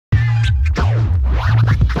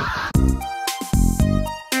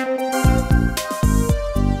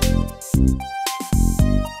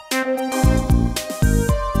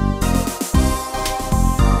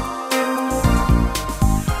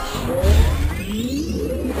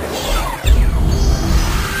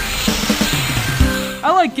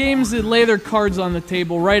like games that lay their cards on the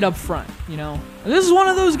table right up front, you know? And this is one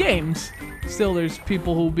of those games. Still, there's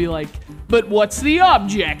people who'll be like, but what's the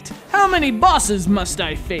object? How many bosses must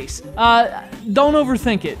I face? Don't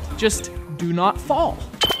overthink it. Just do not fall.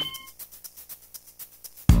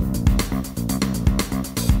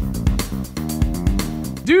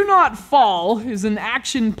 Do Not Fall is an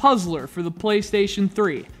action puzzler for the PlayStation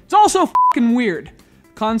 3. It's also fucking weird.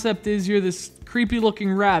 Concept is you're this creepy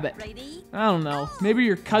looking rabbit. I don't know, maybe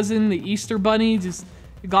your cousin, the Easter Bunny, just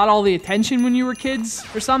got all the attention when you were kids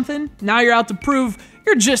or something? Now you're out to prove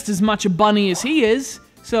you're just as much a bunny as he is.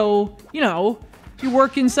 So, you know, you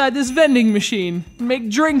work inside this vending machine and make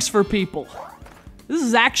drinks for people. This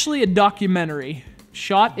is actually a documentary,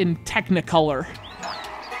 shot in Technicolor.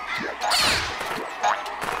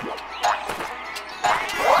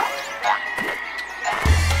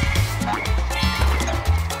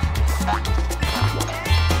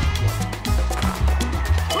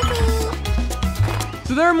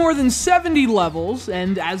 So there are more than 70 levels,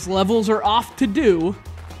 and as levels are oft to do,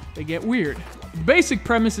 they get weird. The basic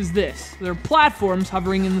premise is this. There are platforms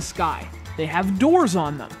hovering in the sky. They have doors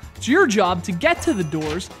on them. It's your job to get to the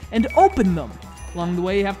doors and open them. Along the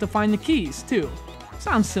way, you have to find the keys, too.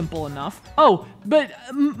 Sounds simple enough. Oh, but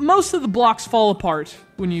most of the blocks fall apart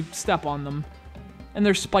when you step on them. And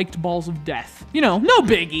they're spiked balls of death. You know, no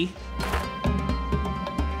biggie.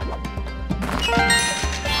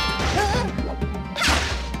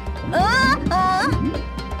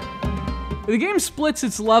 The game splits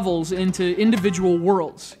its levels into individual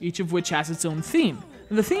worlds, each of which has its own theme.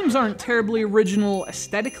 And the themes aren't terribly original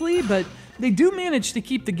aesthetically, but they do manage to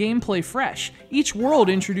keep the gameplay fresh. Each world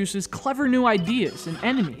introduces clever new ideas and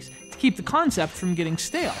enemies to keep the concept from getting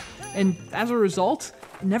stale. And as a result,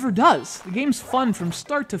 it never does. The game's fun from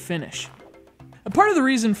start to finish. A part of the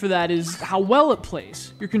reason for that is how well it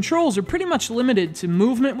plays. Your controls are pretty much limited to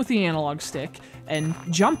movement with the analog stick and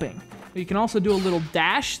jumping. You can also do a little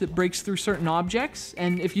dash that breaks through certain objects,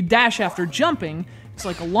 and if you dash after jumping, it's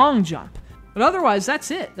like a long jump. But otherwise,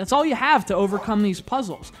 that's it. That's all you have to overcome these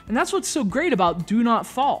puzzles. And that's what's so great about Do Not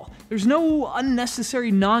Fall. There's no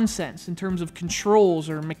unnecessary nonsense in terms of controls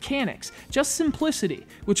or mechanics, just simplicity,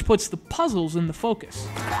 which puts the puzzles in the focus.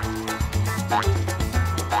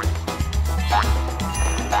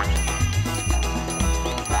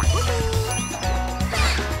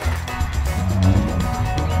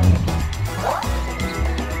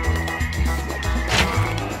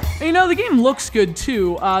 You know, the game looks good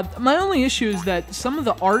too. My only issue is that some of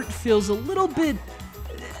the art feels a little bit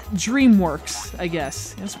DreamWorks, I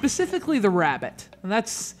guess. And specifically the rabbit. And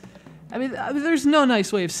that's, I mean, there's no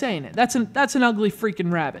nice way of saying it. That's an ugly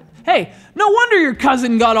freaking rabbit. Hey, no wonder your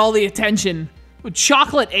cousin got all the attention. With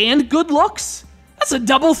chocolate and good looks? That's a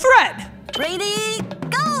double threat. Ready,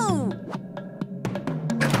 go!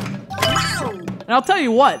 And I'll tell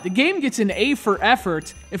you what, the game gets an A for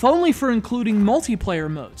effort, if only for including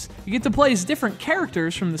multiplayer modes. You get to play as different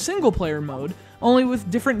characters from the single-player mode, only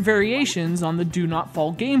with different variations on the Do Not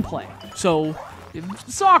Fall gameplay. So,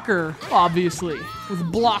 soccer, obviously,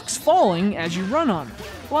 with blocks falling as you run on them.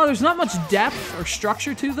 While there's not much depth or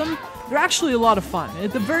structure to them, they're actually a lot of fun.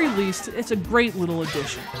 At the very least, it's a great little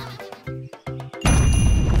addition.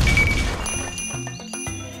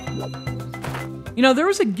 You know, there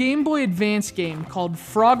was a Game Boy Advance game called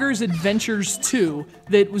Frogger's Adventures 2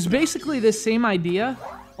 that was basically this same idea,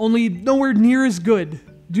 only nowhere near as good.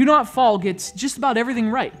 Do Not Fall gets just about everything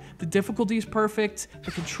right. The difficulty is perfect,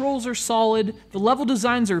 the controls are solid, the level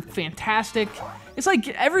designs are fantastic. It's like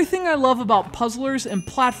everything I love about puzzlers and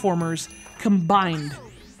platformers combined.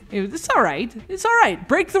 It's alright, it's alright.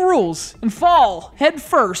 Break the rules and fall head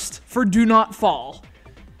first for Do Not Fall.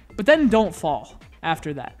 But then don't fall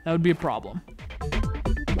after that. That would be a problem.